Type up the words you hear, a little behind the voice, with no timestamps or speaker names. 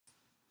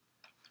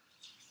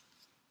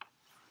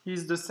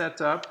Here's the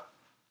setup.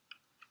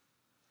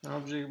 An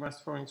object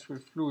mass flowing through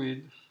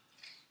fluid.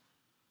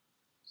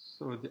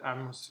 So the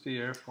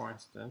atmosphere, for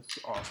instance,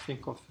 or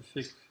think of a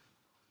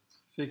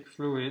thick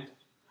fluid.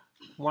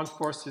 One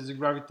force is the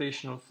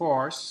gravitational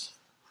force,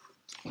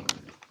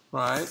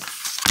 right?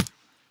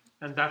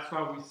 And that's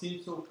what we've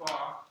seen so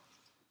far.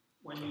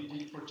 When you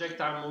did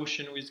projectile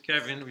motion with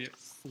Kevin, we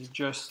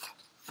just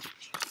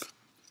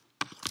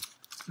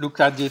look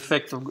at the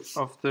effect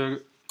of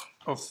the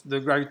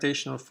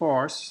gravitational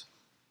force.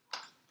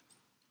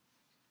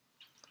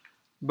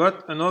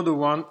 But another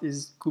one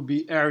could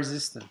be air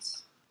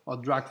resistance or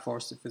drag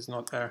force if it's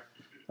not air.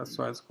 That's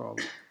what it's called.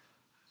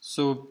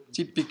 So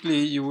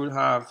typically you will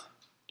have,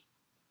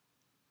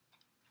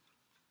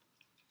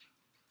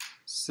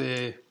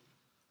 say,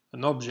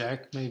 an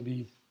object,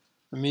 maybe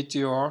a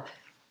meteor,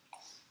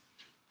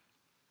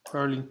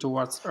 hurling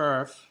towards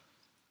Earth.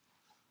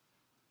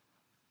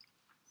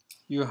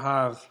 You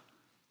have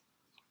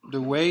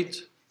the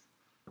weight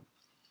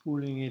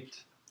pulling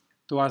it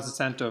towards the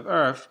center of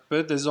Earth,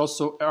 but there's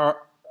also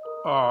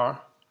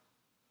R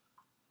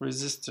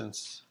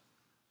resistance.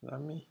 Is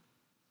that me?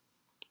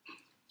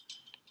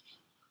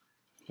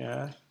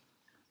 Yeah.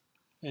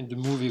 And the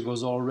movie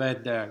goes all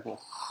red there. Go.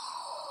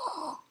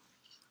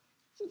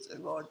 Is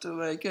it going to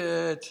make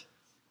it?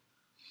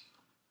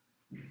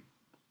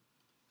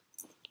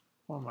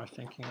 What am I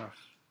thinking of?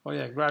 Oh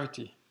yeah,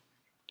 gravity.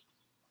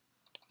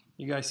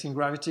 You guys seen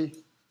Gravity?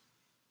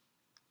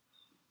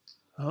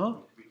 Huh?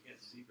 We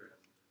can't see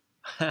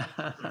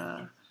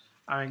gravity.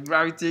 I mean,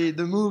 Gravity,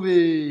 the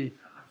movie.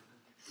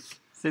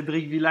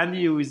 Cedric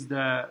Villani, who is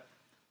the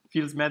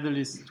Fields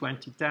medalist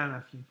 2010,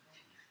 I think.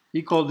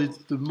 He called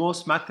it the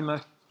most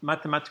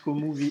mathematical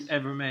movie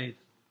ever made.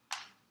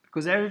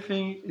 Because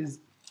everything is,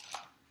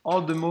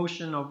 all the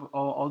motion of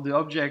all the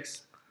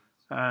objects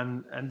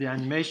and the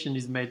animation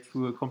is made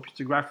through a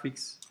computer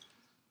graphics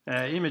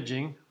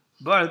imaging,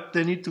 but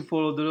they need to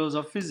follow the laws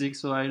of physics,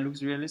 so it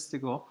looks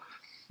realistic,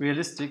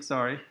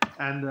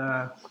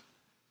 and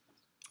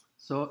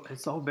so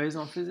it's all based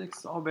on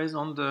physics, all based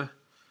on the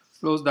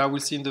laws that we'll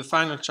see in the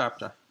final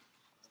chapter.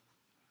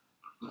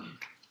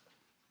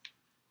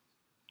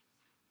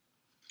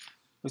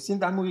 We've seen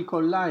that movie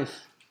called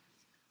Life.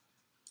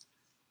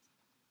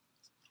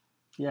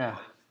 Yeah,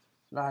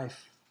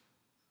 Life.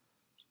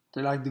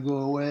 They like to go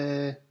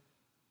away,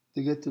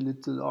 they get a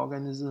little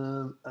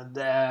organism, and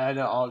then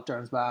it all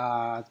turns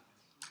bad.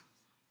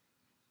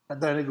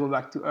 And then they go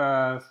back to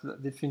Earth,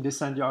 they think they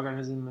send the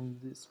organism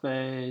into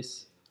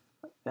space.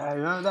 Yeah,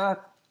 you remember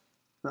that?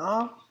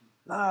 No?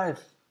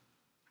 Life.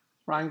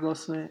 Ryan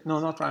Gosling. No,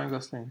 not Ryan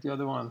Gosling, the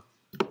other one.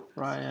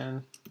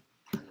 Ryan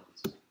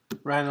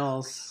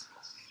Reynolds.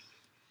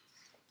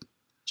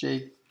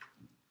 Jake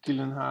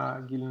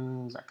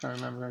Gyllenhaal. I can't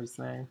remember his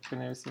name. Can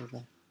never say his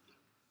name.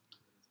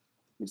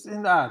 You've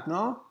seen that,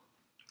 no?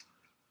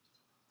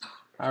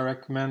 I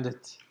recommend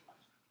it.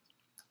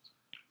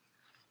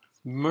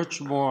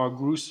 Much more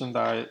gruesome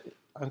than I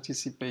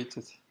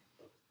anticipated.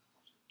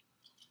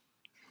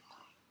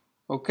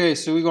 Okay,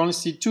 so we're going to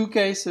see two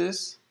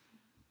cases.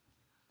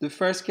 The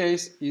first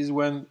case is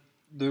when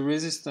the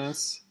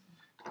resistance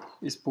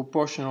is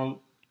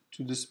proportional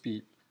to the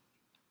speed.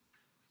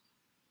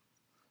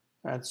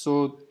 And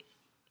so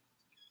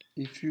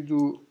if you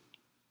do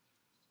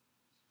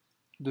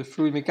the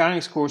fluid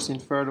mechanics course in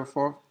third or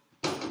fourth,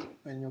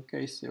 in your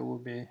case it will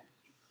be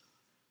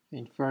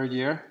in third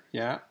year,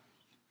 yeah.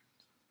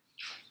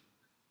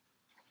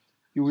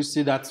 You will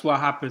see that's what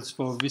happens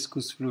for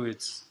viscous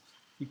fluids.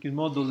 You can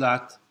model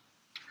that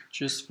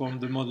just from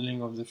the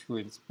modeling of the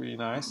fluid. It's pretty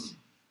nice.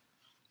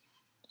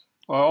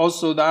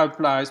 Also, that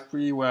applies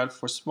pretty well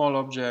for small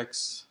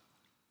objects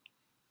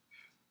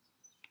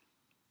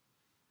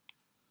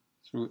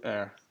through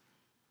air.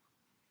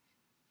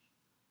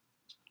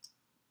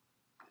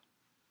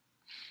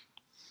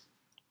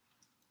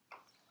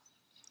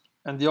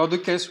 And the other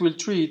case we'll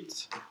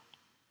treat,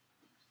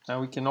 and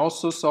we can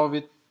also solve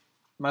it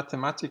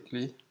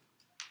mathematically.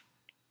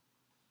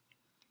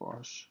 For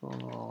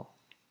sure.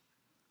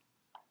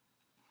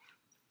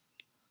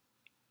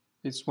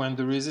 It's when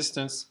the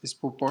resistance is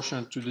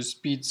proportional to the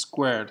speed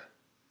squared.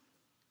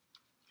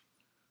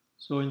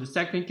 So in the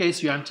second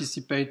case, you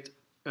anticipate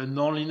a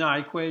nonlinear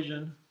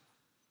equation.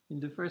 In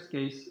the first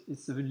case,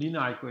 it's a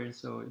linear equation,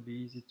 so it'll be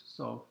easy to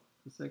solve.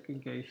 The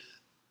second case,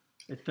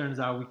 it turns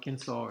out we can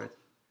solve it.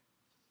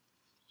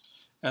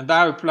 And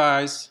that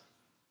applies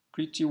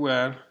pretty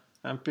well.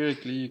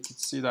 Empirically, you can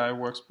see that it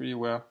works pretty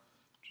well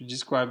to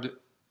describe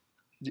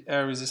the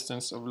air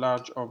resistance of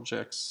large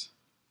objects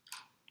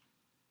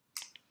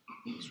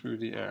through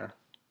the air.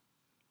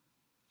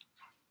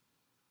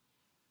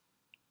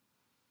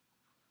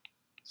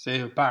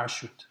 Say a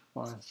parachute,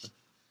 for instance.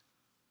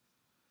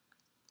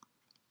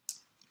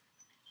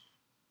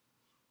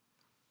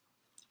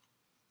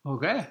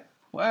 Okay,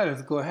 well,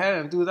 let's go ahead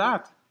and do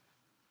that.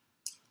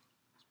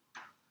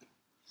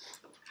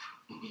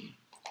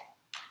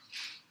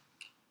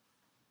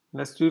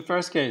 Let's do the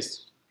first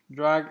case.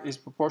 Drag is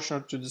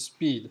proportional to the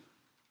speed.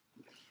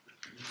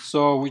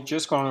 So we're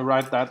just going to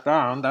write that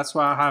down. That's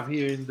what I have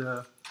here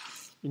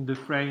in the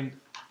framed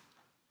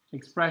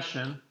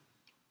expression.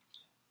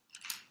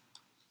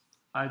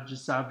 I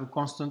just have a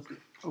constant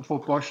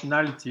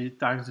proportionality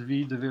times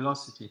v, the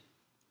velocity.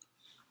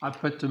 I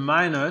put a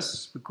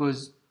minus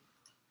because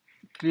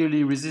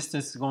clearly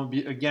resistance is going to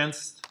be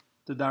against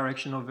the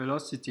direction of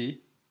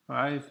velocity.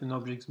 Right? If an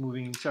object is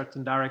moving in a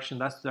certain direction,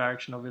 that's the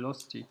direction of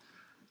velocity.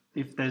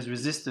 If there's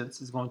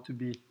resistance, it's going to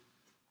be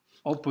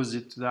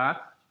opposite to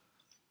that.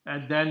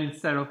 And then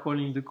instead of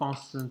calling the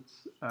constant,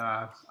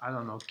 I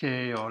don't know,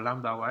 k or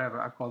lambda,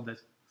 whatever, I call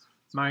that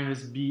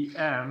minus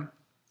bm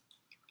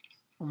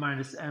or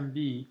minus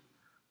mb.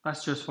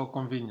 That's just for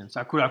convenience.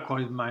 I could have called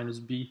it minus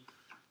b,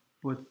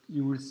 but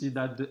you will see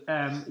that the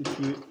m, if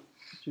we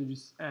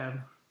introduce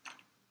m,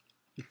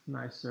 it's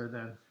nicer,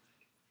 then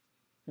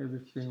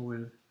everything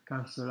will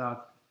cancel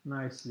out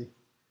nicely.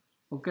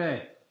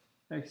 Okay,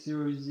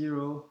 x0 is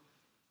 0,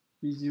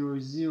 b0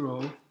 is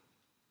 0.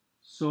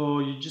 So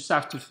you just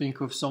have to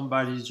think of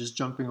somebody just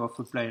jumping off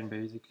a plane,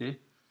 basically.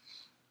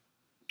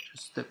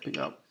 Just stepping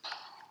up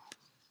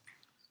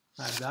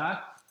like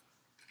that.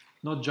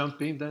 Not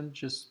jumping, then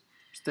just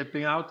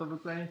stepping out of a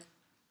plane.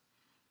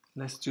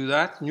 Let's do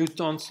that.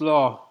 Newton's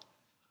law.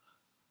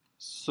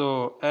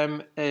 So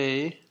ma,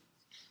 if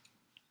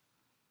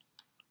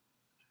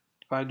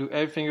I do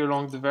everything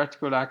along the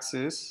vertical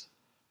axis,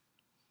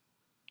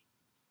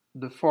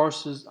 the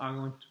forces are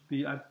going to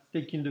be, I'm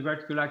taking the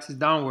vertical axis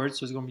downwards,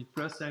 so it's going to be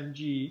plus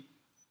mg,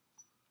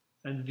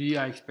 and v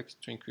I expect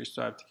it to increase,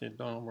 so I have to take it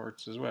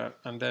downwards as well,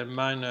 and then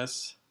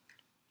minus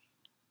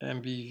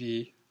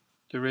mbv,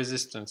 the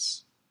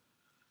resistance.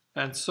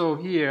 And so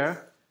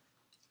here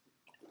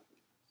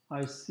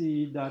I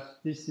see that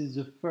this is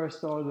the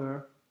first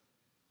order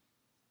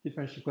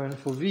differential equation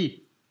for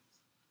v.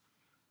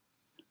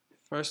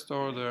 First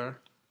order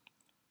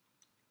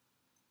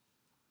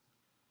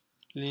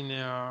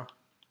linear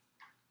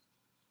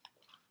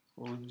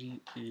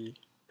ODE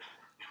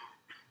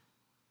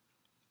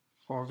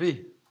for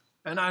v.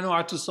 And I know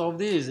how to solve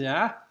these,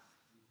 yeah?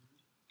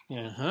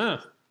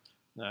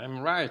 I'm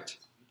right.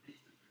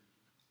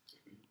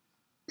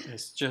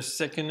 It's just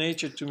second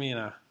nature to me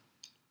now.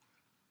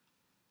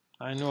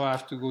 I know I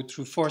have to go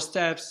through 4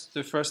 steps.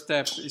 The first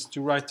step is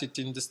to write it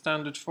in the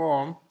standard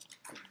form.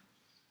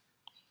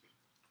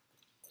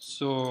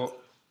 So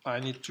I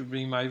need to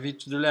bring my v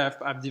to the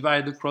left. I've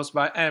divided across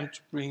by m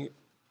to bring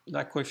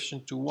that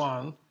coefficient to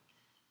 1.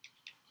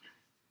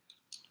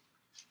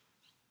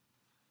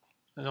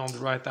 And on the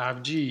right I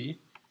have g.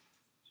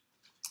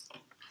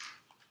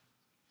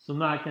 So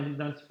now I can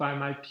identify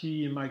my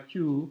p and my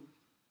q.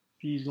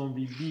 P is going to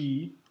be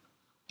b.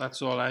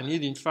 That's all I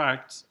need, in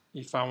fact,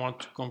 if I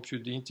want to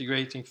compute the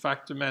integrating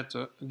factor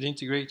method, the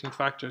integrating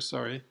factor,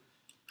 sorry.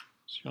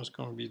 So it's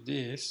going to be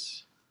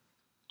this.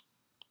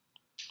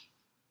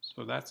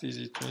 So that's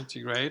easy to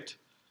integrate.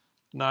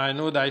 Now I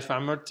know that if I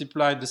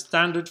multiply the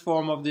standard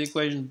form of the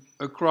equation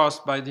across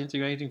by the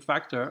integrating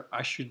factor,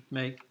 I should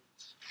make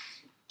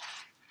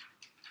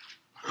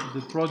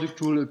the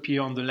product rule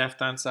appear on the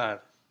left-hand side.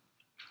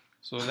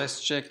 So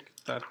let's check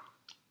that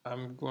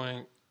I'm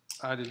going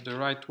at it the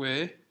right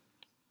way.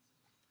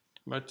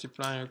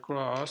 Multiplying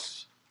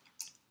across.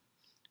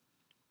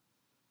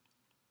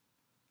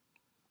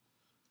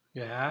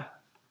 Yeah.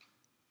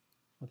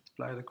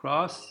 Multiply it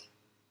across.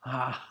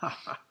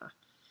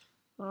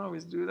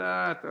 Always do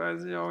that. Why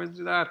does he always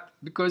do that?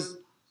 Because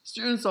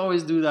students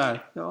always do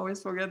that. They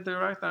always forget the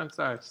right-hand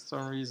side for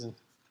some reason.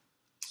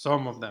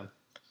 Some of them.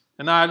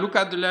 And now I look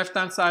at the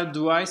left-hand side.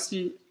 Do I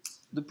see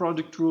the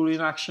product rule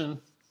in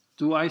action?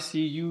 Do I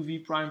see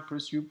uv prime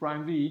plus u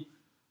prime v?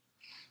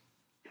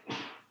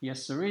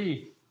 Yes,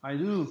 sirree. I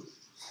do.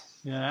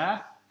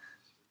 Yeah.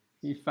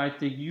 If I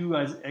take u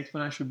as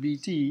exponential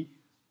bt,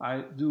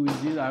 I do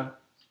indeed have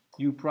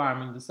u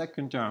prime in the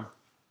second term.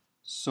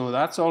 So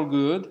that's all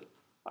good.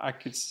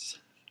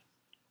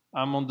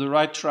 I'm on the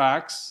right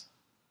tracks.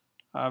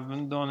 I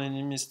haven't done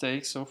any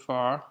mistakes so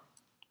far.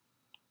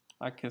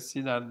 I can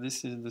see that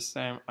this is the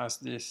same as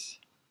this.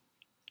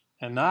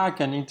 And now I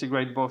can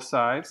integrate both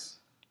sides.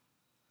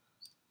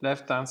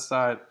 Left-hand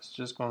side is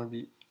just going to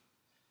be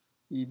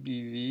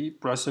EBV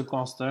plus a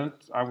constant.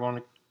 I'm going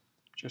to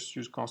just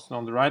use constant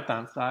on the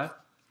right-hand side.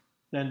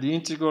 Then the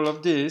integral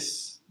of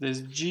this,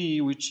 there's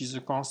g, which is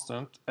a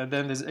constant, and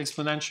then there's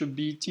exponential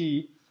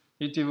bt.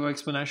 Derivative of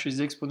exponential is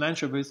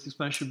exponential, but it's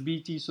exponential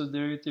bt, so the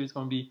derivative is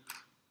going to be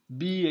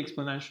b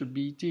exponential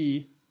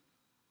bt.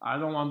 I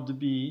don't want the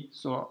b,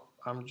 so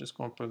I'm just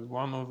going to put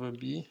 1 over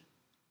b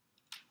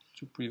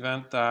to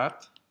prevent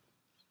that.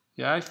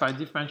 Yeah, if I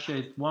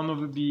differentiate 1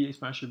 over b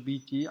exponential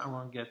bt, I'm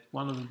going to get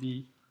 1 over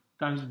b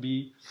times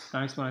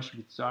exponential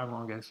bt. So I'm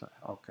going to get,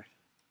 okay.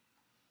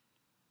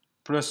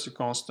 Plus a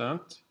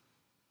constant.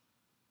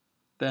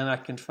 Then I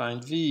can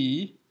find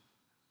v,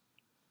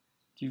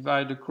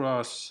 divide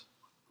across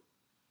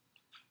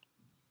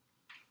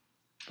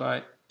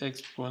by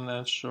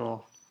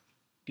exponential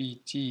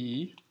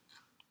bt,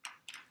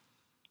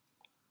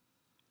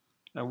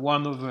 and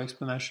 1 over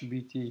exponential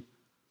bt,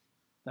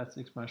 that's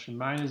exponential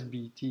minus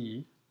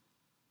bt.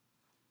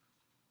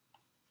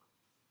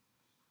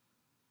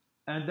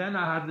 And then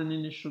I had an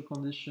initial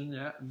condition,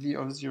 yeah, v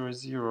of 0,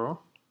 0.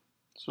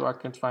 So I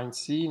can find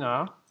c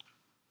now.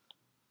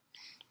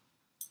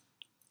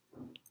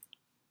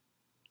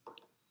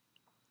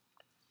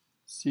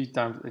 C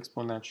times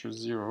exponential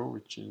 0,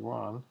 which is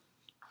 1.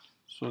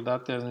 So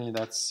that tells me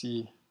that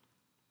c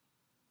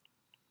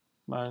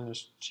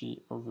minus g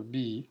over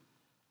b.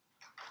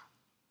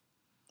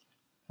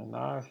 And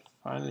now I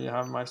finally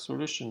have my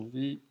solution.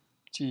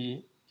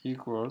 Vt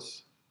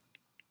equals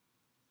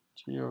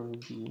g over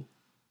b.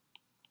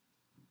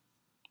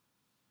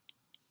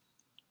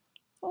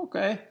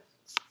 Okay.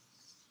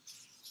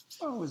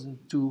 That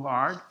wasn't too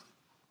hard.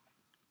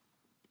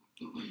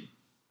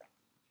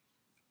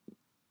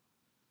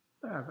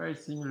 Yeah, very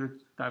similar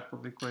type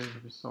of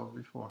equation we solved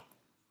before.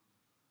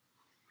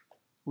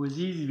 It was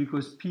easy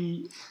because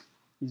p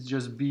is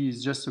just b,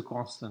 is just a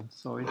constant.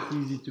 So it's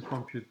easy to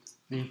compute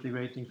the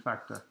integrating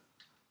factor.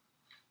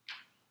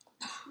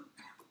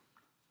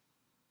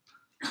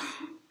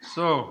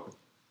 So,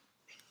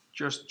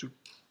 just to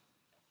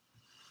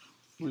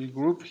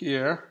regroup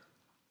here,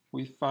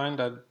 we find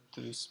that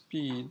the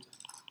speed,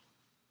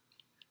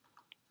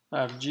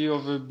 I have g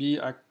over b,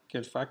 I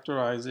can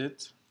factorize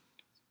it.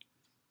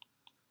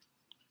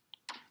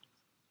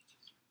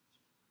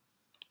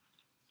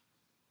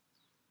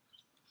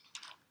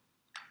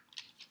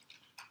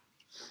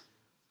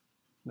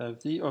 The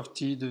v of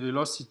t, the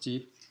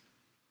velocity,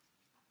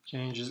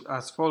 changes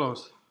as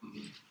follows.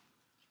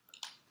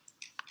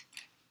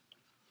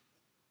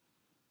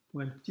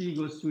 When t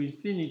goes to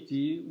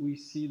infinity, we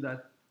see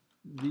that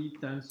v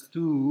tends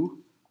to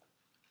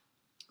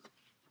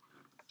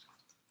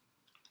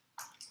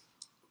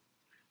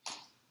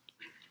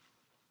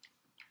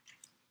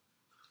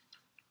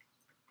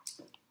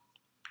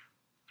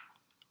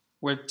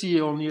where t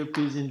only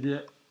appears in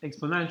the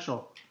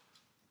exponential.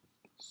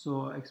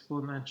 So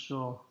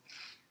exponential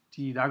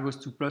t, that goes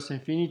to plus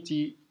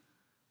infinity,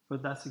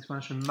 but that's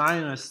exponential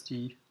minus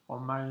t, or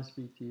minus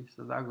vt,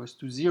 so that goes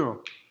to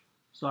 0.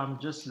 So I'm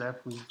just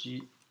left with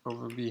g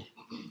over b.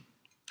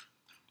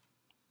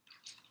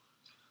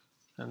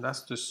 And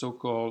that's the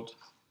so-called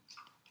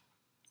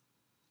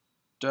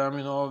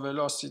terminal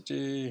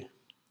velocity.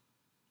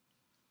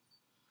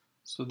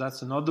 So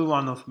that's another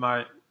one of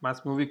my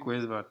math movie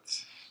quiz, but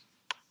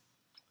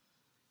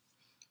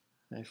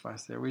if I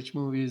say which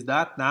movie is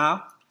that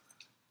now,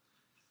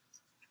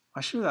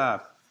 I should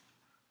have.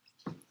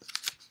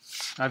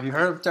 Have you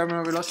heard of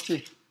terminal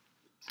velocity?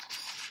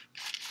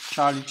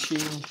 Charlie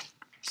Sheen,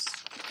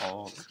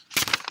 or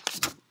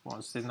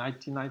was it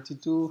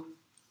 1992?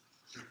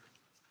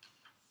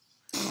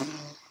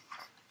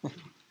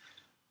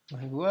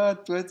 Like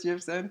what?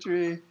 20th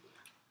century?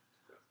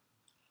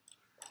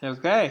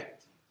 Okay.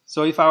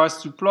 So if I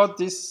was to plot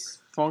this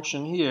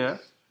function here,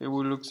 it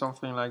would look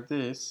something like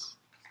this.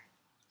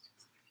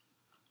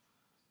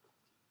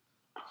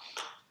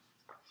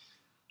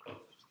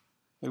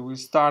 It will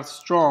start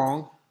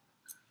strong,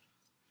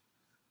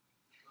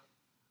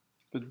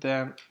 but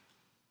then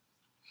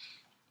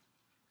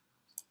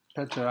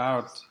peter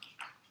out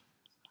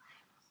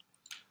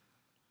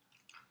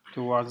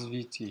towards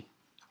Vt.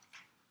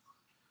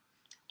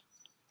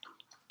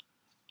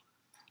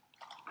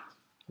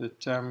 The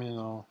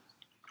terminal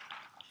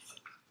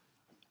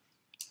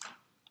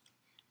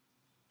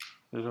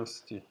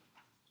velocity.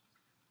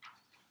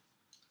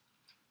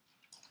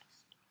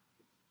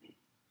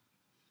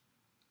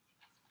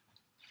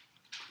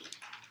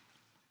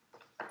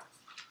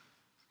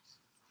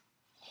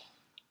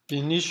 The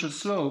initial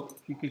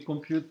slope, you can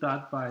compute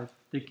that by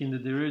taking the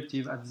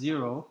derivative at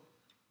 0.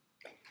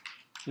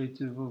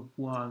 Derivative of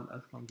 1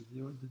 at from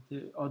 0.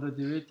 The other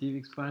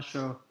derivative,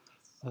 exponential,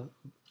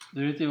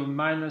 derivative of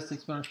minus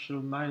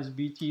exponential minus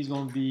bt is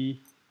going to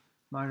be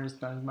minus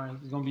times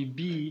minus. It's going to be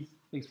b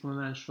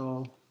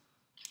exponential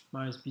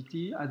minus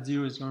bt. At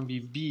 0, it's going to be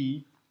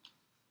b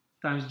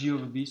times g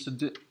over b. So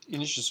the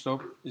initial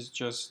slope is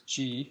just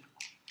g.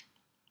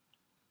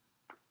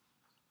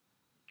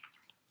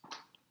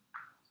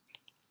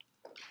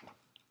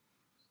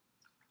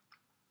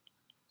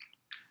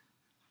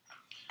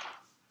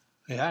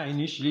 Yeah,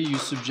 initially you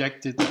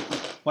subject it.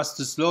 What's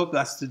the slope?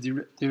 That's the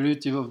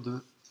derivative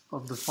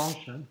of the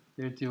function.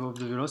 Derivative of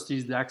the velocity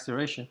is the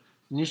acceleration.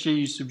 Initially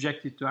you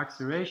subject it to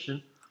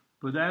acceleration,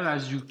 but then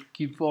as you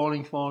keep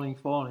falling,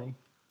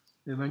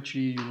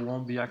 eventually you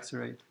won't be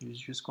accelerated. You're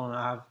just gonna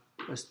have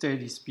a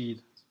steady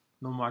speed,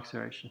 no more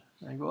acceleration.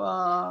 And go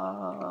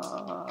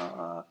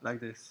like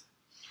this.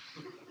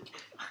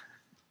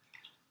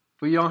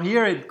 But you don't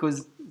hear it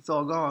because it's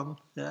all gone.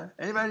 Yeah.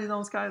 Anybody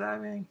done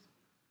skydiving?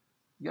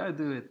 You gotta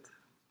do it.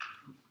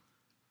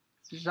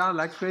 It sounds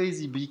like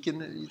crazy, but you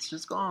can, it's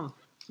just gone.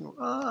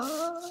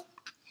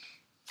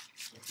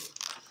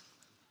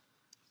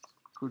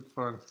 Good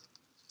fun.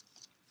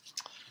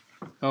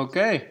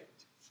 Okay.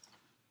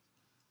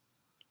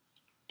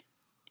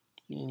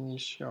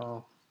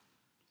 Initial.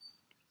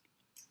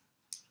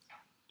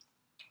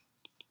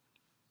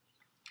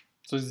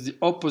 So it's the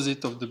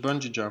opposite of the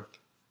bungee jump.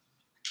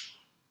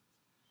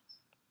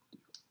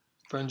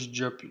 Bungee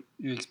jump,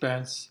 you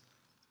experience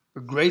a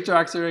greater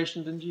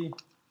acceleration than g.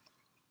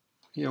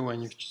 Here,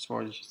 when you just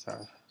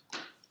have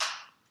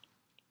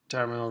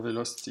terminal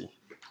velocity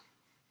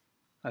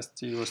as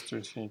t goes to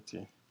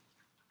infinity.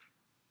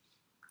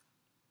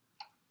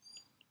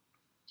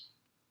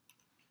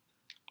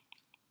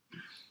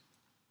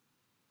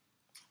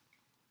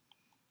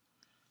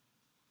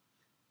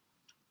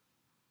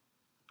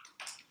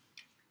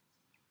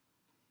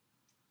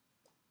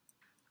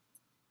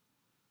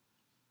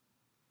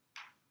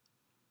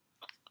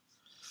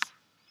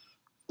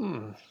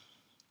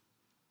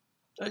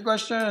 Any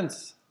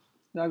questions?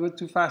 Did I go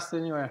too fast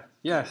anywhere?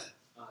 Yes.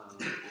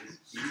 Is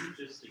B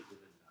just a given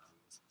value?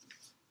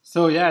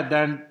 So yeah,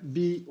 then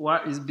B,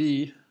 what is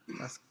B?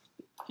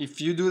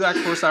 If you do that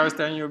course I was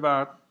telling you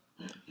about,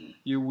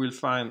 you will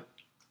find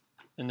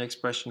an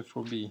expression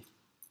for B.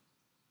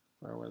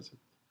 Where was it?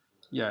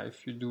 Yeah,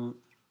 if you do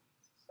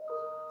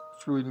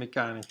fluid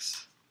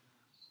mechanics.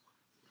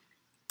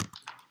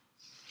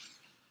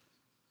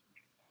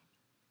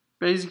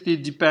 Basically,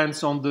 it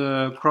depends on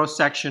the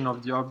cross-section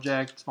of the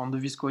object, on the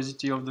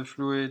viscosity of the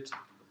fluid.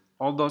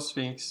 All those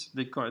things,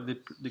 they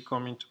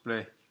come into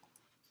play.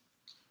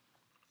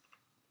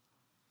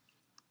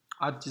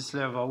 At this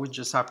level, we're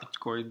just happy to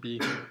call it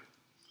B.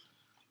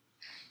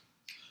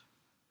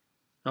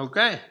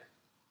 Okay.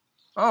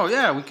 Oh,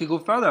 yeah, we could go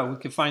further. We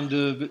could find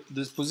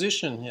the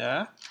position,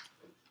 yeah?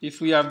 If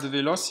we have the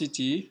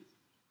velocity,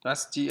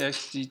 that's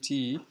dx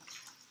dt,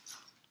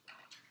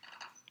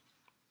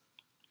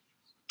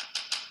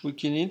 we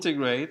can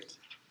integrate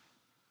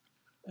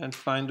and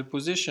find the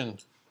position.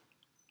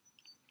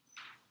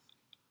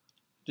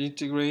 The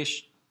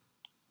integration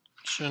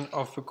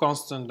of a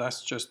constant,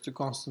 that's just the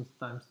constant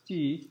times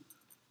t.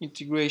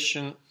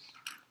 Integration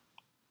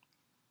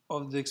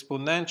of the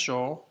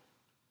exponential,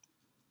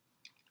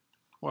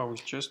 well,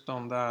 we've just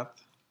done that.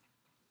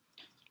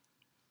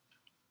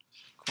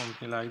 Can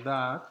be like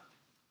that,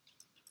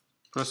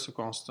 plus a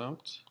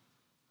constant.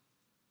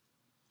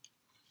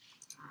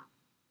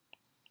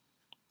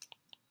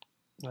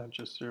 Now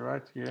just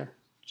right here,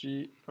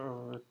 g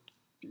over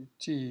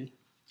bt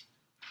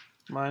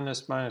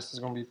minus minus is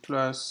going to be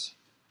plus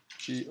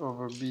g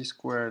over b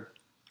squared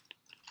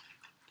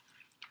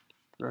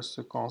plus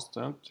a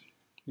constant.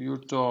 You're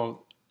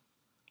told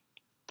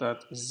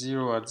that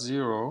 0 at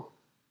 0.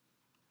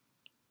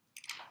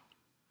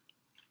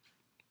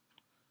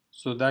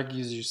 So that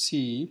gives you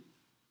C.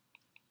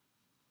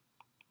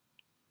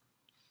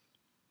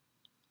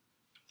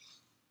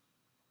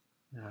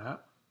 Yeah.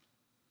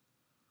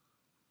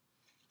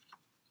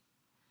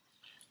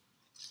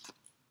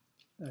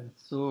 And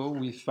so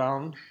we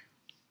found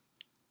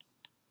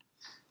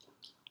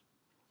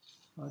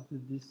what the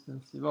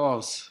distance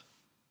evolves.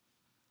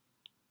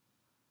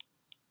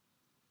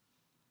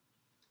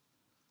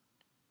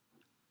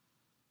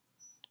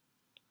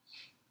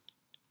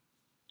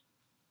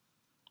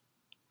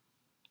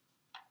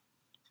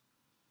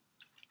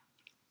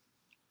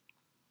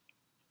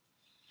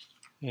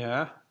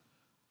 Yeah.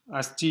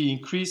 As t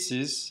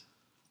increases,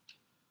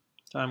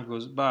 time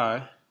goes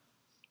by,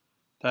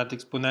 that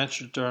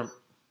exponential term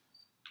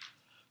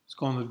is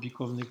going to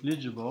become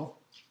negligible.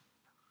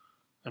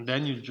 And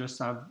then you just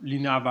have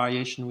linear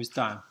variation with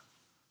time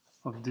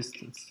of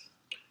distance,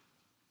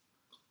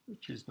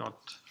 which is not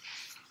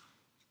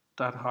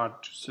that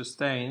hard to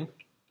sustain.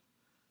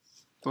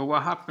 But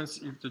what happens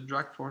if the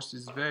drag force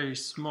is very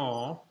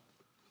small?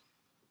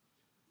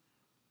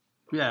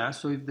 Yeah,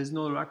 so if there's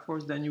no drag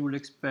force, then you will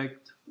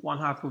expect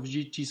 1/2 of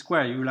gt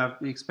squared. You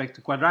will expect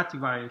a quadratic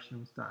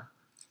variation with time.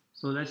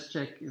 So let's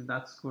check if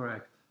that's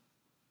correct,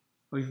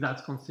 or if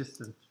that's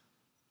consistent.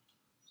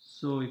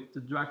 So if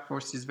the drag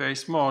force is very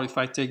small, if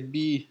I take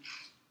B,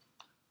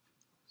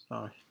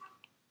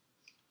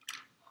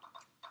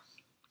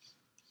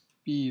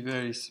 B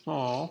very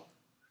small,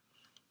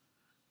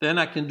 then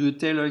I can do a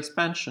Taylor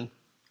expansion.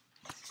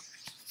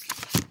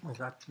 Where's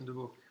that in the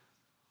book?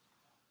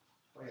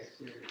 Oh, yeah,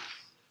 series.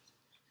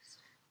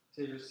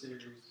 Taylor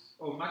series.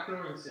 Oh,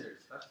 Maclaurin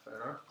series. That's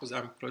better, because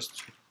I'm close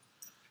to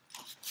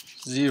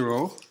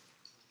 0.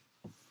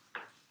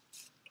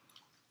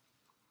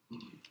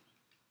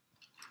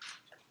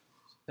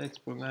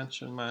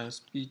 Exponential minus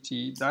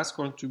pt. That's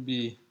going to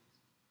be,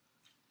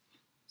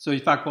 so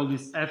if I call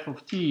this f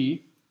of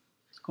t,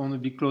 it's going to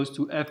be close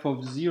to f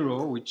of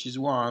 0, which is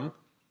 1,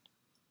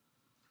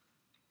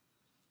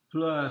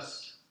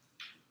 plus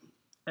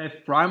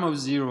f prime of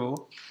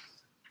 0.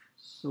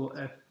 So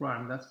f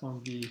prime, that's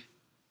going to be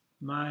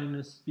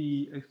minus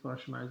p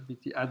exponential minus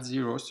bt at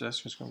 0. So that's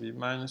just going to be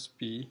minus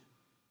p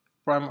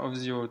prime of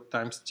 0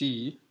 times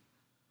t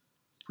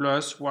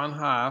plus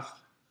 1/2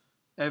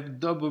 f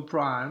double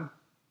prime.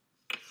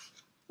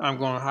 I'm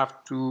going to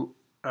have to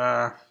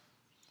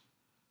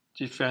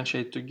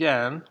differentiate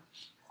again.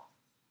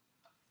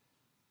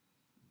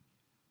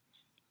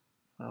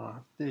 I'll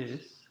have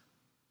this.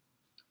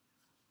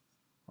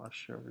 I'll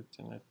show it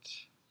in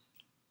it.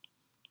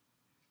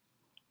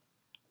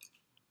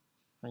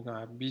 I'm going to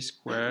have b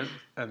squared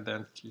and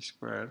then t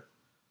squared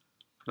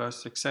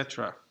plus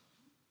etc.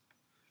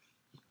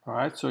 All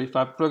right, so if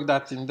I plug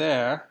that in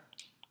there,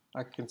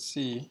 I can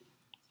see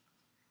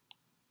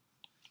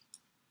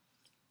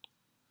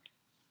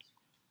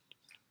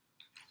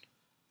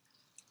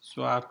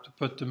So I have to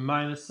put the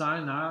minus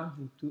sign now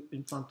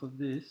in front of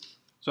this.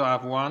 So I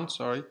have 1,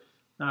 sorry.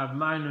 Now I have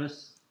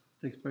minus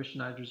the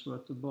expression I just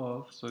wrote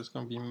above. So it's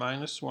going to be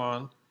minus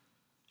 1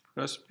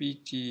 plus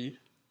pt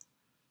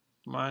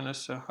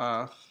minus a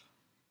half,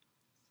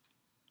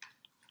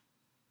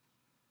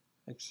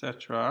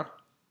 etc.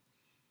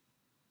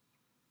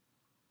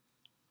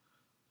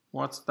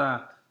 What's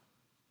that?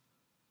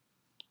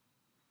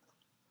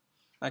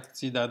 I can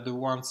see that the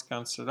 1's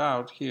cancel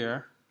out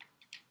here.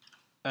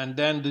 And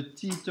then the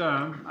t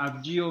term, I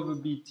have g over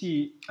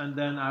bt, and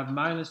then I have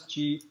minus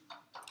g,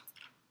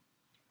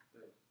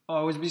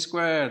 always b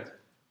squared.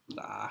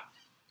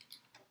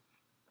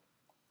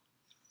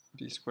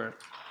 B squared.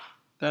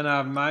 Then I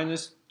have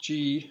minus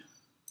g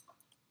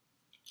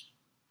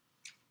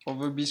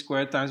over b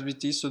squared times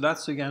bt. So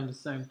that's again the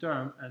same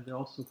term, and they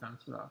also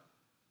cancel out.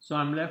 So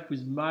I'm left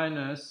with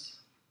minus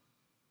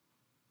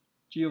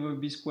g over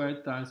b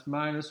squared times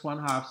minus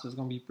 1/2. So it's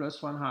going to be plus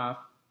 1/2.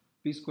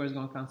 B squared is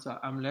going to cancel out.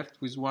 I'm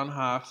left with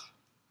 1/2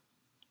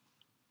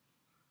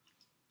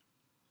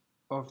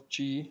 of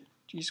g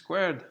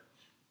squared,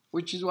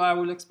 which is what I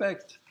will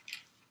expect.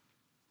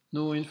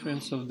 No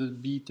influence of the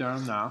b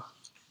term now.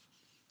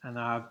 And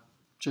I have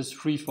just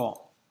free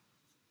fall.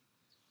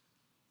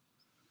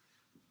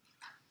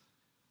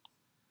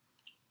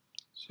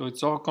 So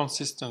it's all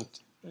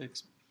consistent,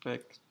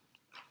 expected.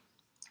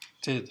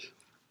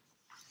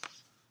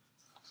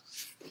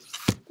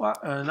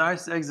 What a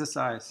nice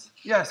exercise.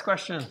 Yes,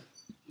 question?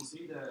 You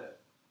see the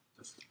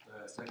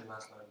second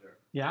last line there?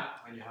 Yeah.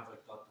 And you have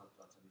like dot, dot,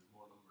 dots, and there's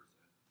more numbers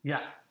there.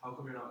 Yeah. How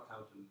come you're not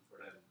accounting for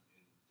them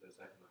in the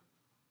second line?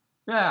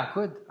 Yeah,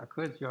 I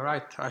could. You're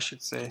right. I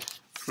should say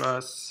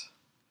plus.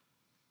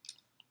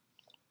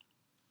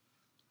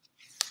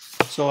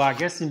 So I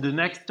guess in the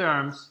next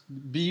terms,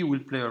 b will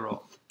play a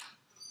role.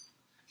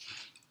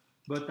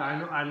 But I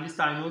know, at least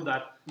I know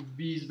that if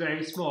b is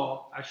very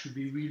small, I should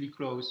be really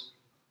close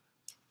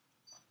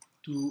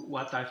to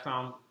what I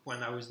found when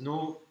there was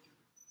no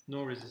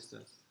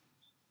resistance.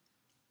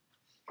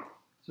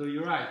 So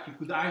you're right. You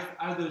could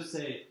either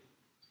say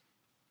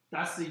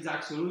that's the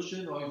exact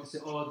solution, or you could say,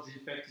 oh, the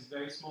effect is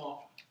very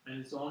small, and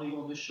it's only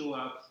going to show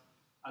up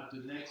at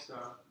the next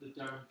term, the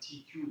term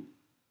t cubed.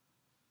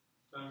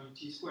 Term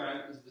t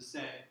squared is the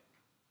same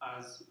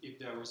as if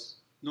there was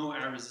no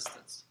air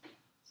resistance.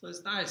 So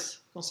it's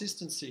nice,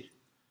 consistency.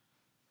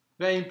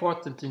 Very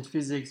important in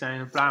physics and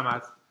in applied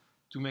math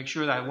to make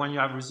sure that when you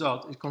have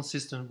result, it's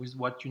consistent with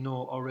what you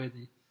know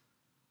already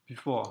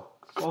before.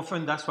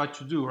 Often that's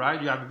what you do,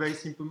 right? You have a very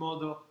simple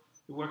model,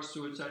 it works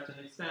to a certain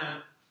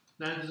extent,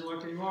 then it doesn't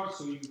work anymore,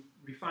 so you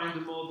refine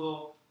the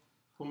model,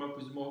 come up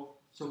with more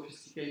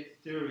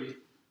sophisticated theory,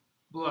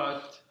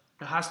 but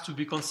it has to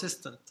be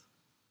consistent.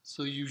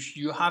 So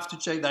you have to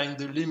check that in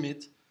the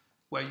limit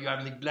where you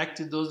have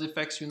neglected those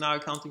effects you're now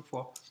accounting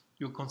for,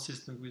 you're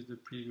consistent with the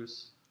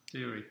previous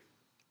theory.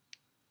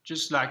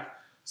 Just like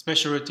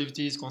special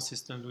relativity is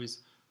consistent with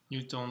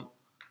Newton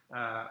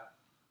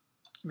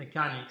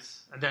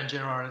mechanics, and then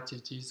general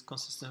relativity is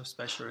consistent with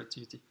special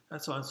relativity, and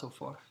so on and so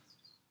forth.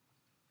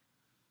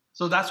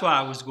 So that's why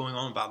I was going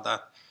on about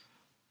that.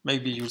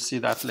 Maybe you'll see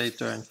that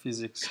later in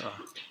physics.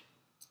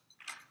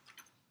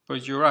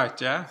 But you're right,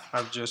 yeah?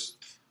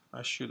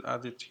 I should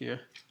add it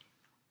here.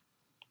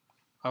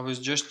 I was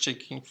just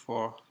checking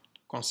for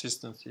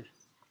consistency.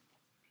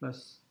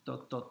 Plus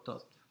dot, dot,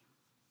 dot.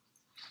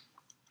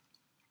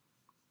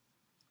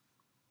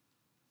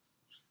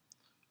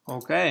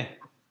 Okay.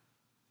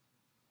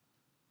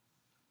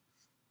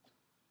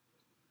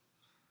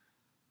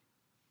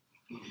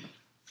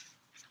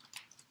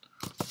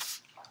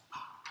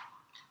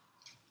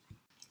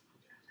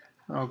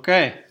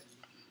 Okay.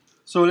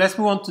 So let's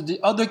move on to the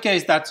other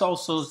case that's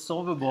also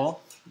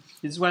solvable.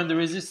 It's when the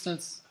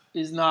resistance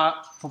is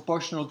not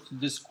proportional to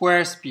the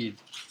square speed.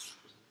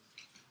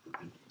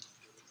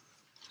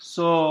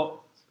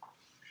 So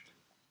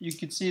you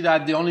can see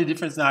that the only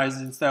difference now is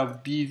instead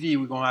of BV,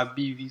 we're going to have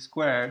BV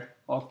squared,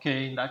 or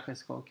K, in that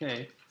case called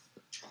K.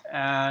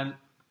 And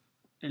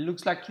it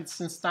looks like it's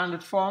in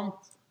standard form,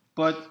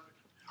 but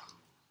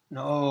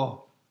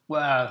no.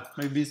 Well,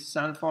 maybe it's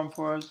standard form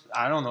for us.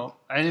 I don't know.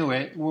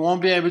 Anyway, we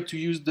won't be able to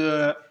use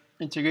the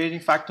integrating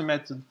factor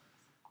method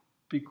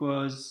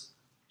because,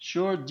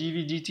 sure,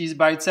 dv dt is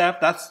by itself.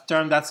 That's the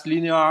term that's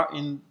linear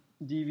in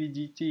dv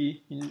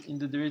dt, in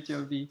the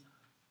derivative of v.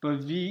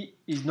 But v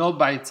is not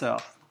by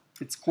itself.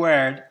 It's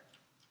squared,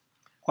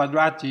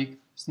 quadratic.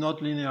 It's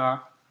not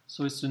linear,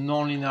 so it's a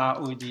nonlinear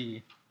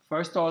ODE.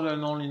 First order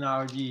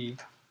nonlinear ODE,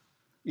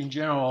 in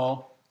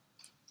general,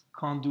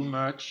 can't do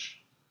much.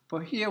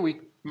 But here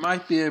we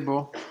might be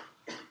able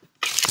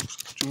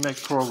to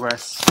make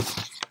progress.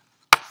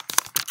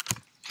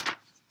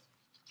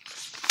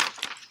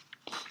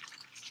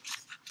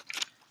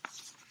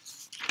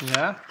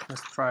 Yeah,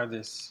 let's try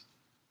this.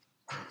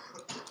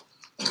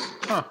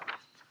 Huh.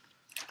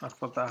 I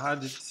thought I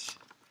had it.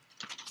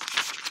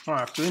 Oh, I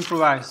have to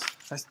improvise.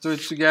 Let's do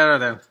it together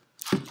then.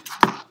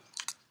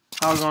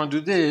 How we're going to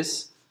do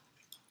this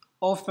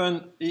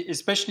often,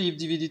 especially if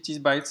dvdt is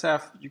by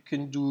itself, you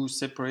can do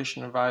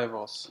separation of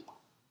variables.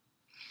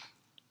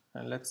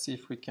 And let's see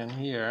if we can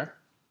here.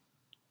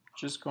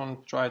 Just going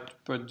to try to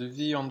put the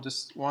v on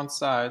this one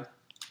side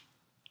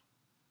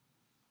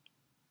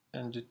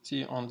and the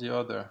t on the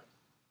other.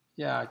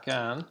 Yeah, I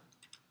can.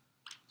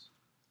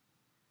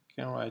 I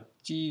can write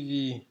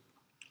dv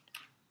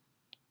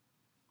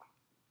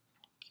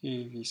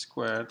kv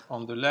squared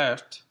on the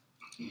left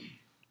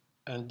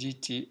and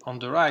dt on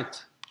the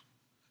right.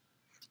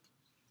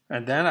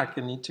 And then I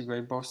can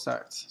integrate both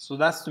sides. So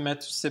that's the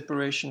method of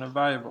separation of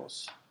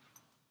variables.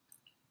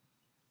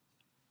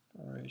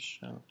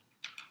 Separation.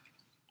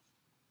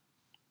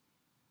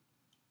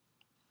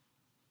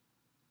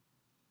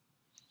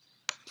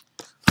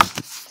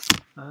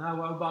 And now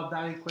what about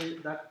that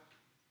equation? That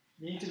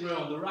the integral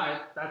on the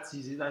right, that's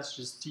easy. That's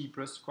just t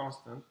plus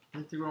constant.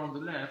 Integral on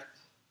the left,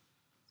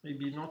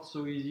 maybe not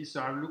so easy.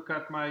 So I look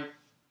at my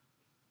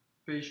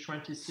page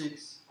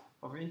 26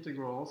 of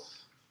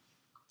integrals.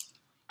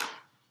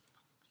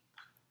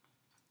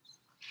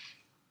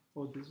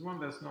 Oh, this one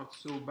that's not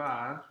so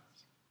bad.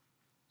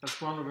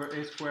 That's 1 over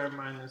a squared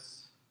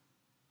minus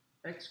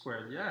x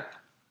squared. Yeah,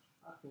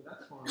 I think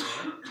that's one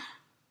right.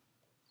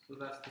 So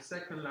that's the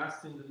second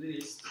last in the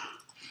list.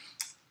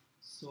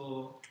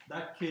 So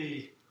that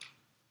k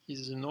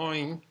is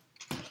annoying.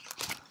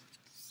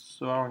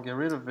 So I'll get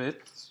rid of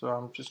it. So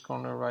I'm just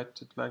going to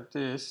write it like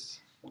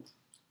this.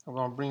 I'm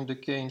going to bring the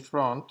k in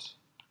front.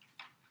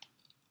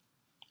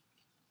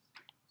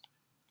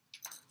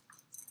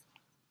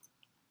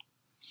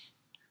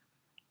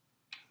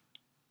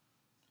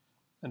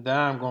 And then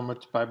I'm going to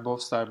multiply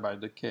both sides by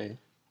the k.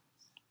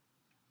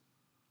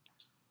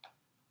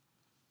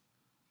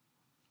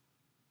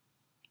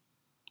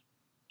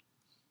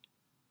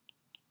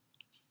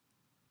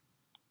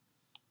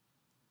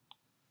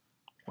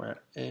 Where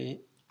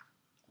a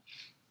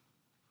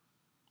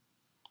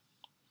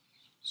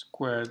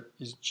squared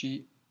is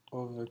g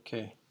over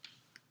k.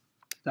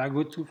 Did I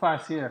go too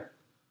fast here?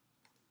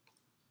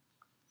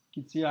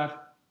 You see I have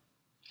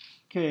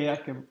k, I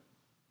can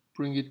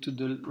bring it to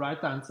the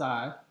right-hand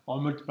side, or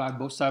multiply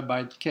both sides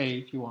by k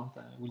if you want.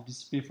 It will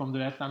disappear from the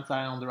left-hand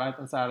side. On the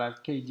right-hand side, I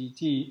have k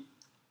dt.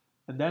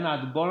 And then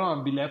at the bottom,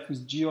 I'll be left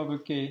with g over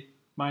k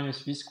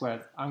minus v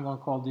squared. I'm going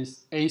to call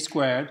this a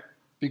squared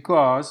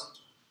because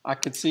I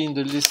can see in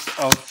the list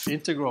of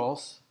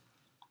integrals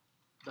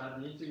that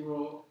the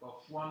integral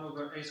of 1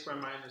 over a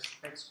squared minus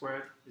x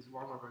squared is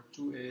 1 over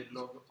 2a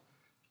log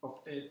of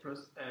a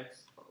plus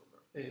x over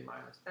a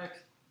minus x.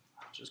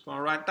 I'm just going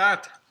to write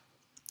that.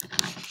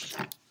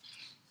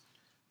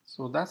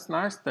 So that's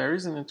nice. There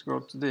is an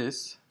integral to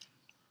this.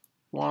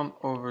 1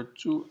 over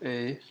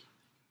 2a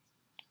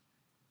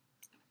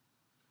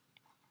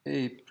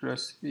a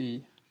plus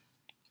v.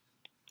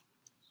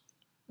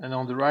 And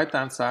on the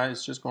right-hand side,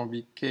 it's just going to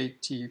be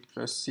kt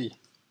plus c.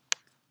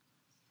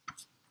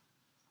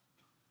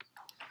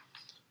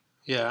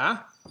 Yeah.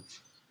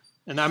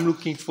 And I'm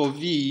looking for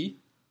v.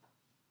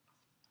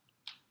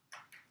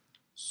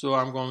 So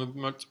I'm going to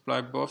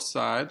multiply both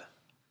sides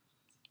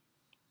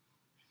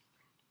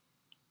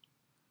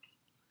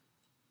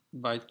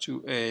by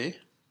 2a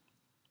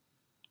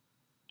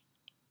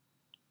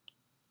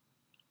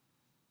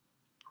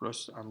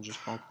plus, I'm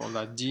just going to call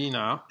that d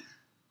now.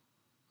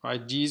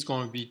 Right, d is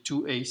going to be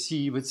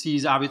 2ac, but c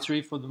is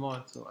arbitrary for the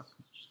moment, so I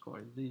can just call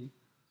it d.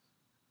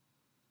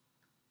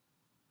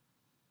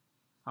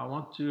 I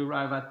want to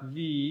arrive at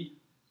v,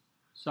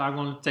 so I'm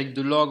going to take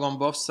the log on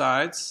both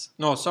sides.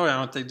 No, sorry, I'm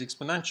going to take the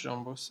exponential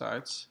on both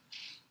sides.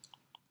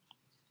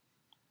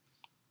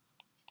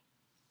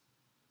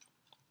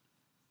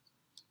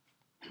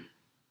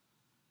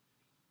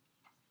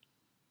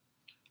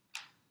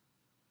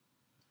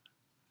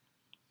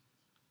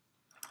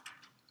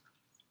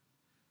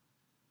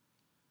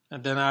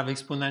 And then I have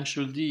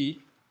exponential d.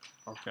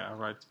 Okay, I'll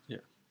write it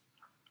here.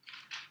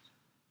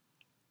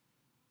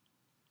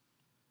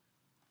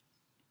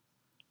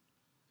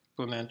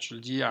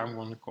 Exponential d, I'm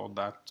going to call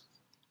that,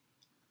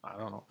 I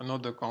don't know,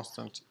 another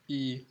constant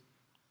e.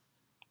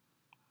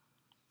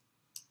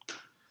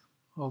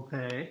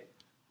 Okay,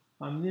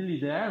 I'm nearly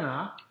there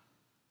now.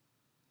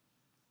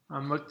 I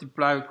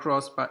multiply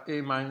across by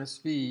a minus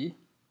v.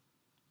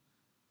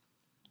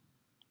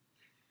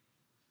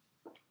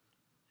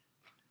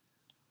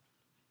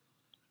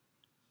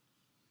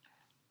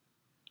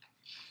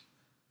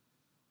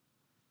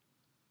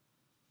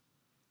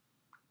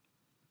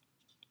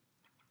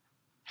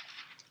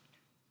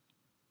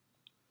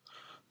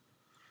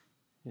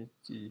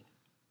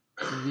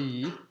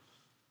 V.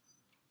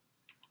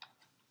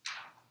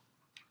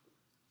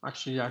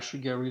 Actually, I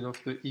should get rid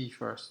of the e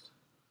first.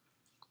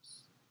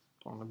 It's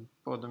going to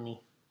bother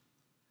me.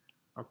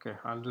 Okay,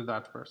 I'll do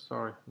that first.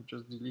 Sorry, I'm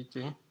just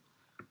deleting.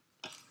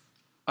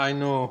 I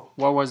know,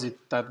 what was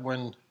it, that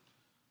when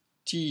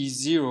t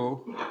is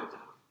 0,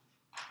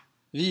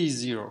 v is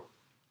 0.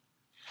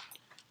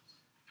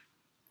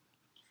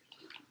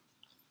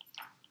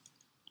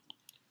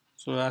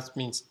 So that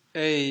means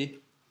a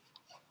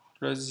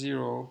plus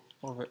 0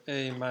 over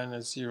a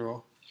minus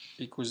 0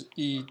 equals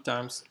e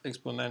times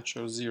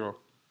exponential 0.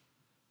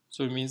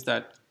 So it means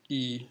that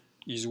e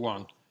is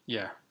 1.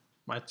 Yeah,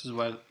 might as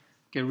well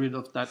get rid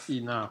of that e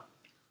now.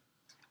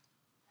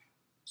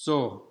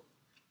 So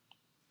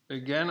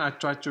again, I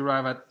try to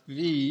arrive at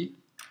v.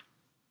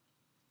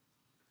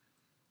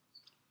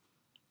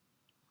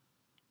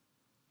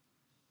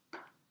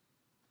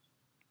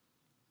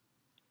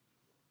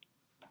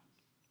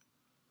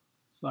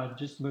 So I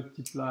just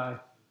multiply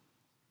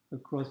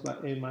across by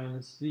a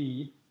minus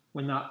v,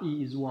 when now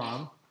e is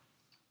 1.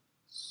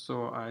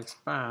 So I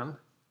expand.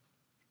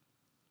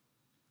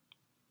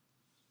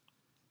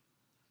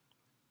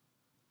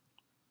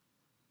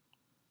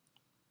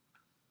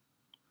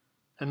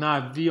 And now I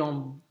have v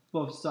on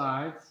both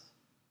sides.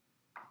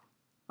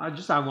 I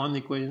just have one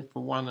equation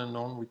for one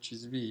unknown, which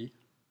is v.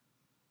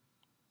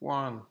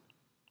 1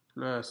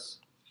 plus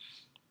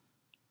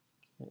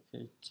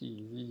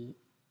ATV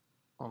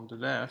on the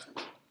left,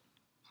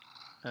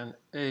 and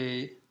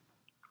a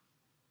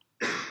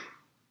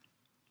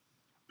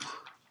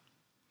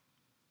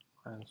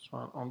and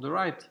so on the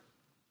right.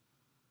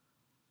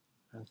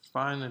 And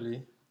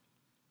finally,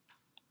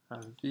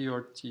 v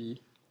or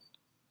t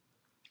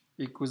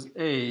equals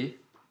a.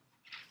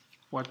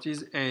 What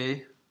is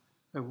a?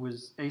 It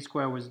was a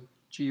squared was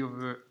g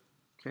over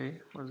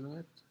k, wasn't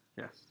it?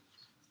 Yes.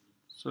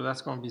 So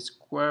that's going to be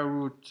square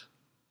root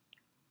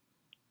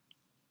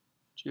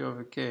g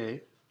over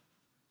k.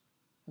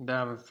 And then I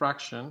have a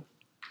fraction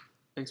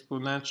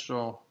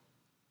exponential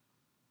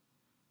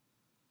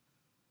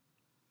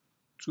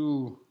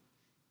 2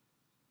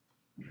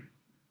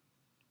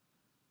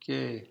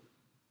 k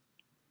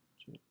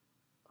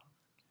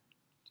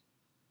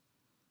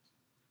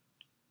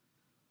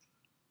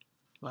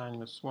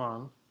minus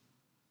 1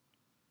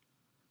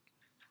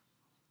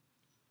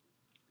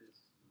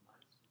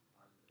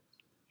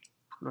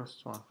 plus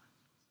 1.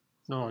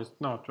 No, it's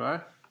not,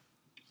 right?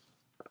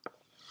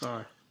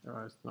 Sorry,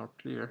 it's not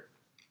clear.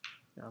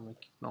 Yeah, I'll make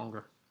it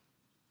longer.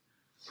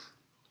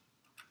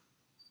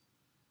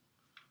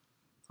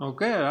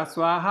 Okay, that's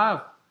what I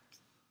have.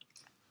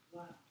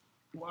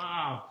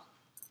 Wow,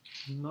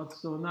 not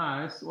so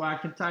nice. Well, I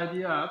can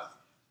tidy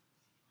up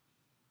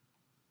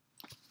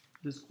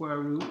the square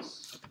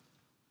roots.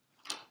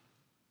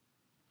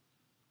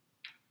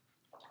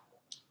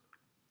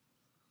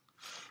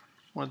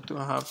 What do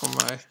I have for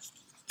my...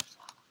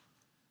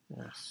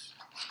 Yes.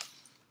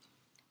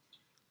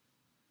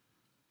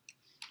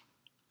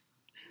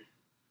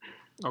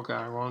 Okay,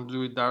 I want to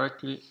do it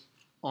directly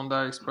on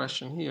that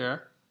expression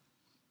here.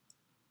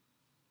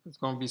 It's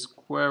going to be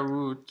square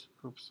root,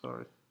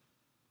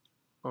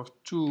 of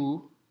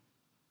 2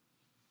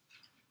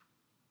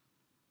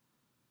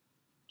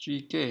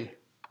 gk.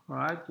 All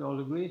right, you all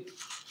agree?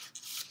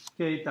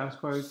 K times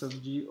square root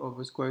of g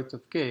over square root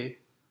of k.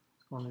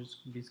 It's going to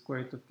just be square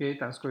root of k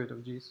times square root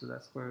of g, so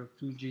that's square root of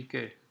 2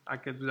 gk. I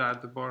can do that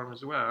at the bottom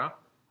as well. Huh?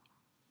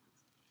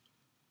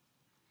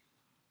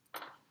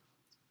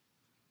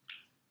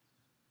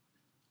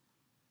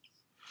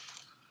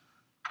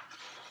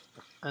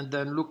 And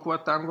then look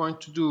what I'm going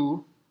to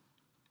do.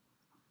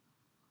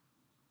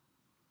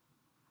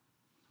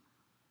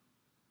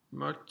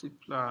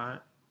 Multiply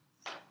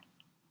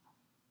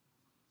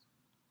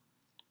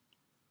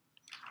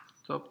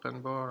top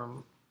and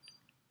bottom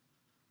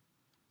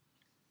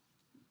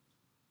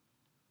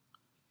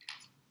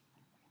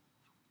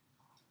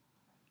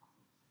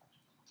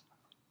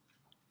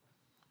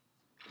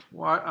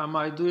Why am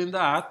I doing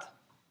that?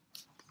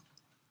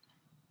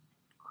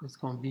 It's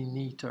going to be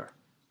neater,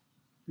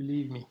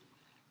 believe me.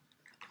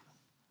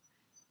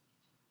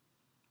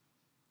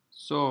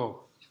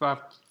 So if I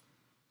have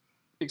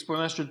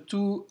exponential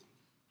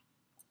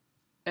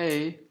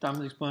 2a times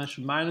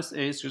exponential minus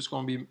a, it's just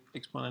going to be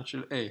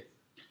exponential a.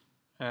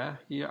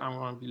 Here I'm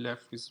going to be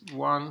left with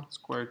 1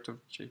 square root of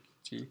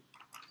gt.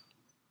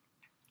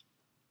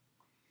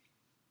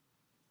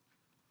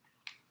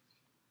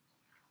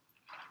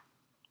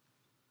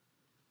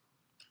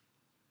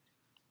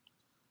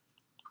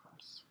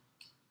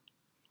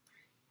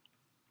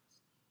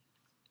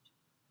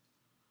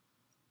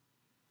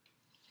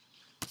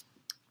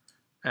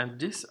 And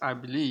this, I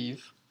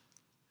believe,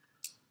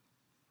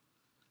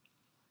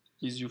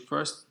 is your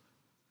first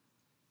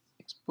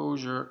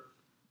exposure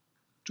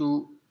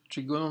to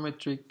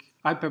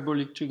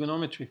hyperbolic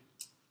trigonometry.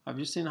 Have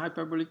you seen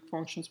hyperbolic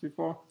functions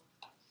before?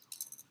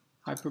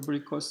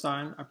 Hyperbolic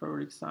cosine,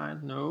 hyperbolic sine?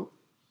 No.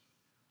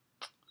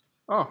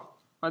 Oh,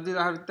 I did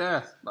have it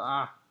there.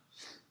 Okay,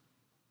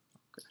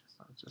 so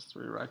I'll just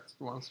rewrite it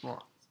once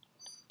more.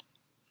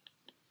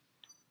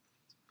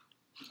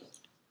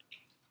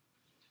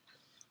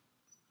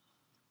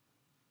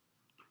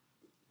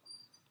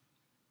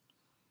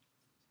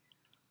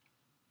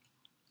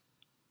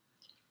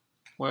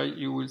 Well,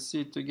 you will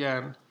see it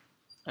again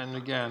and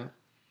again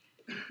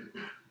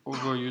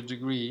over your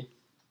degree.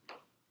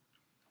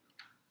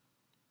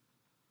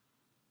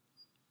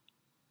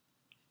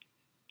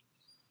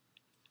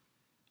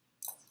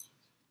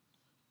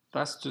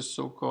 That's the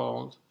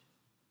so-called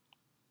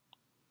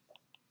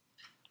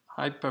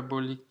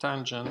hyperbolic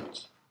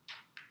tangent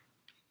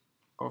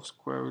of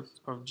square root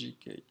of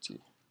gkt.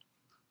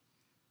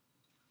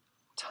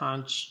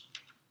 Tan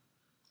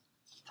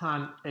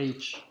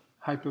h,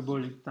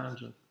 hyperbolic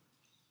tangent.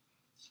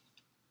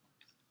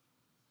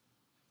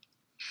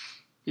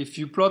 If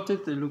you plot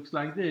it, it looks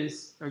like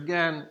this.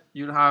 Again,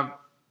 you'll have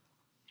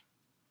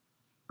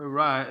a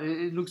right.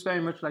 It looks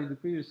very much like the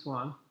previous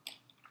one.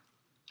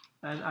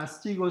 And as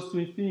t goes to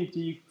infinity,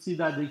 you can see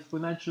that the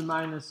exponential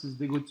minuses,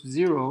 they go to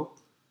 0.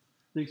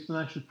 The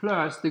exponential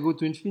plus, they go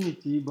to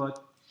infinity,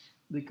 but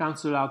they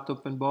cancel out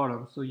top and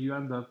bottom. So you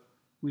end up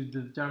with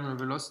the terminal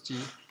velocity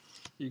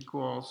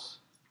equals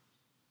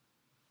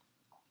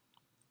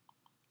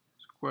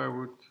square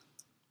root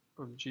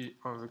of g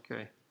over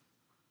k.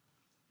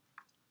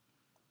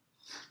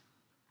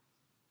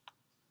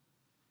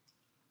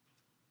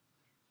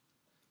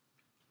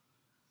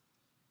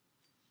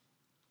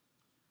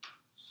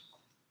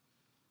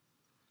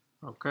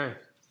 Okay,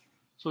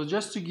 so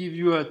just to give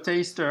you a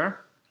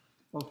taster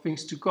of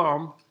things to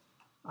come,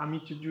 I'm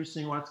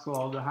introducing what's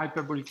called the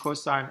hyperbolic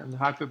cosine and the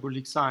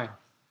hyperbolic sine.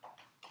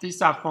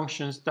 These are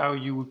functions that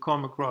you will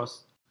come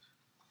across.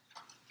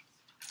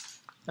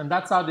 And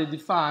that's how they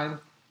define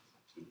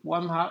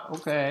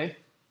okay.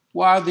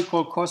 Why are they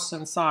called cos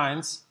and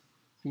sines?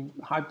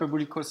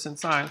 Hyperbolic cos and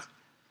sines?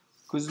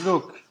 Because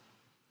look,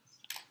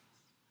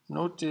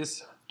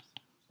 notice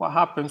what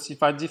happens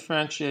if I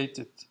differentiate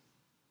it.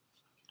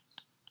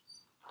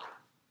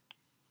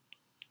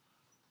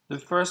 The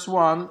first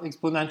one,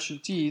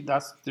 exponential t,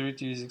 that's the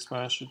derivative is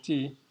exponential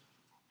t.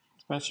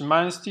 Exponential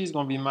minus t is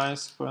going to be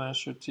minus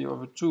exponential t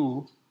over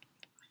 2.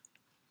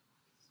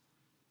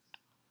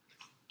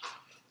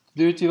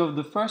 The derivative of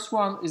the first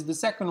one is the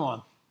second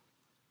one.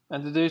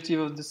 And the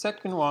derivative of the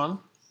second one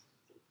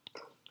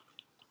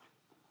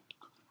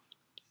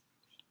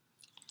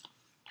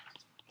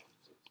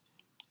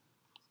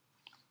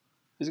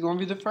is going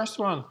to be the first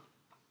one.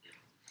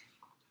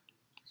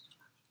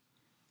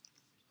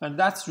 And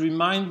that's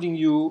reminding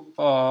you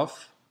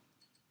of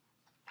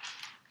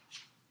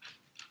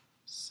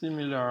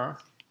similar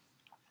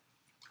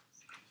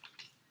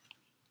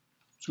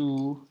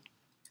to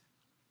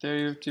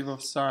derivative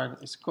of sine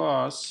is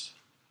cos,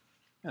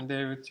 and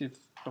derivative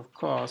of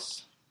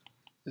cos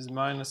is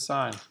minus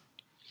sine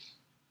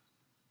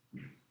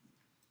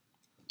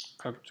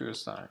up to a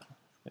sine.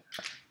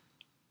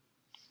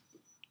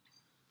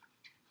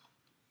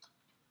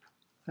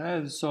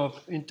 Yeah. So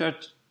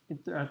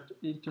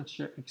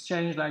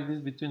exchange like this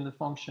between the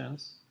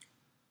functions.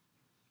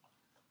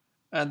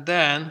 And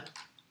then,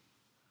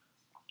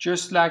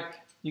 just like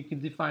you can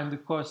define the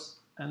cos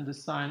and the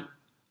sine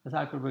as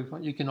hyperbolic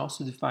function, you can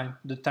also define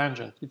the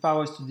tangent. If I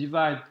was to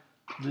divide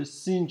the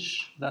sinh,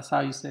 that's how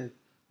you say it,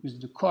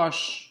 with the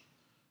cos,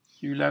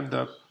 you'll end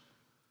up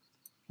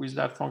with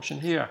that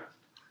function here.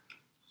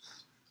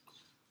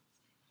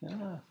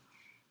 Yeah.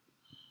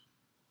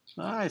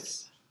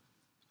 Nice.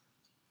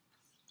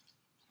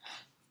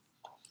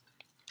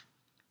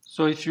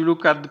 So if you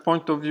look at the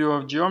point of view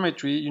of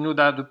geometry, you know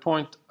that the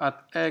point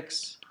at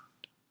x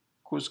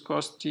equals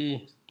cos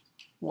t,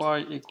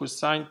 y equals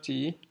sine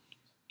t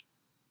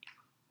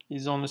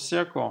is on a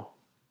circle.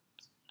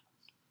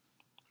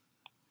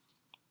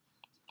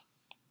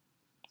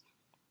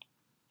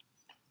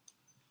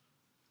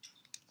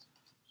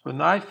 So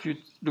now if you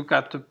look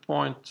at the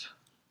point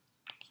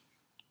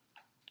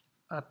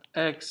at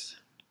x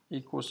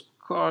equals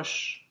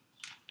cos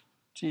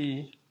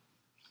t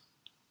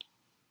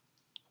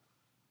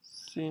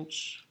sinh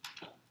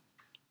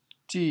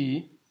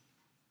t,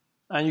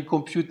 and you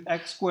compute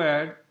x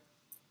squared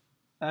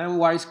and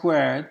y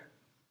squared,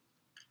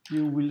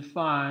 you will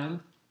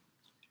find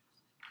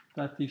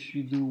that if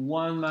you do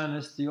one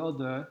minus the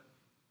other,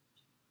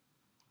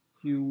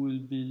 you will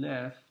be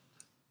left.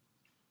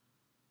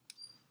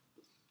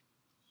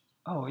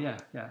 Oh, yeah.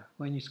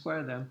 When you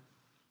square them,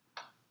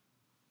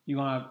 you're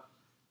going to have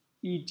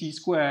et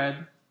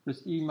squared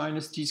plus e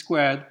minus t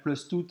squared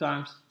plus 2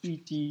 times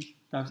et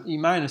times e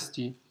minus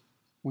t,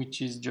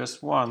 which is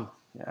just 1.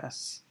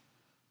 Yes.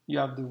 You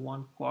have the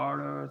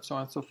 1/4, and so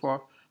on and so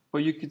forth. But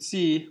you could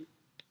see,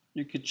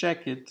 you could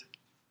check it.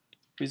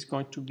 It's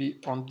going to be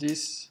on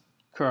this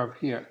curve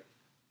here.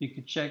 You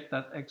could check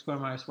that x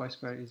squared minus y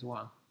squared is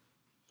 1.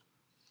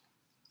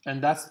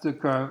 And that's the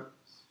curve,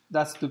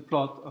 that's the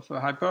plot of a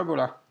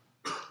hyperbola.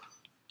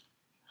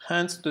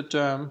 Hence the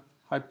term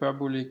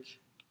hyperbolic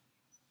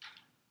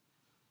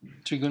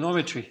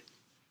trigonometry.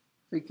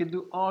 We can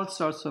do all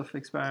sorts of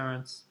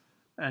experiments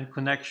and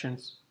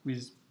connections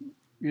with,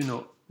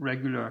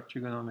 regular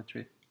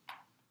trigonometry.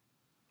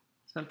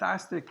 It's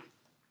fantastic.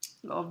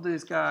 Love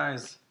these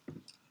guys.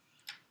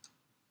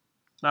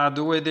 Now,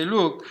 the way they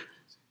look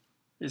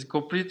is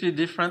completely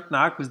different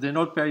now because they're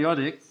not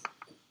periodic.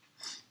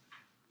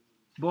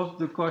 Both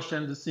the cos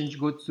and the sinh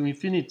go to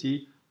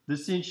infinity. The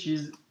sinh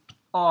is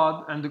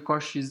odd and the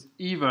cos is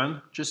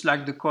even, just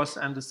like the cos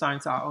and the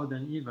sines are odd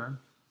and even.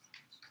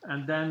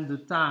 And then the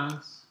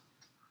tans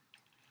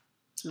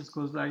just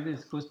goes like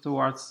this, goes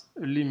towards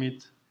a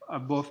limit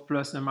above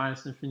plus and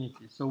minus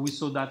infinity. So we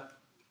saw that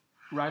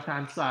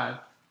right-hand side,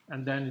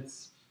 and then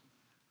it's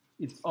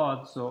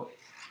odd, so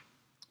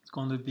it's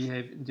going to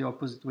behave in the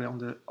opposite way on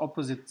the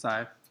opposite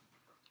side.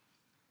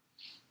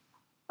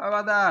 How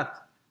about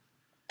that?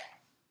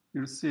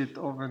 You'll see it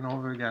over and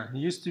over again. It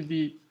used to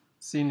be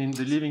seen in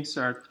the living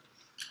cert,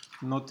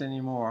 not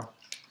anymore.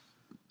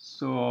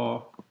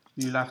 So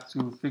you'll have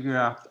to figure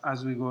out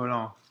as we go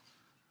along.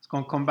 It's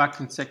going to come back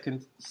in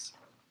second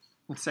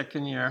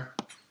year,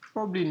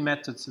 probably in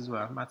methods as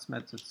well, maths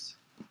methods.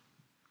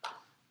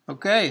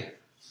 Okay,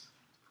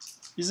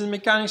 isn't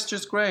mechanics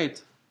just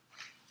great?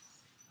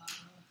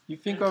 You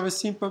think of a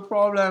simple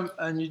problem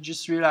and you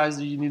just realize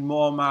that you need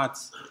more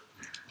maths,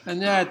 and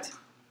yet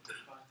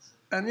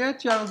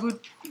you have a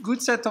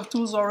good set of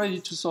tools already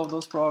to solve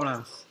those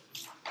problems.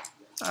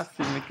 I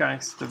think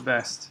mechanics is the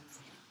best.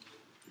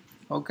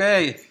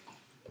 Okay,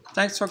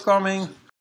 thanks for coming.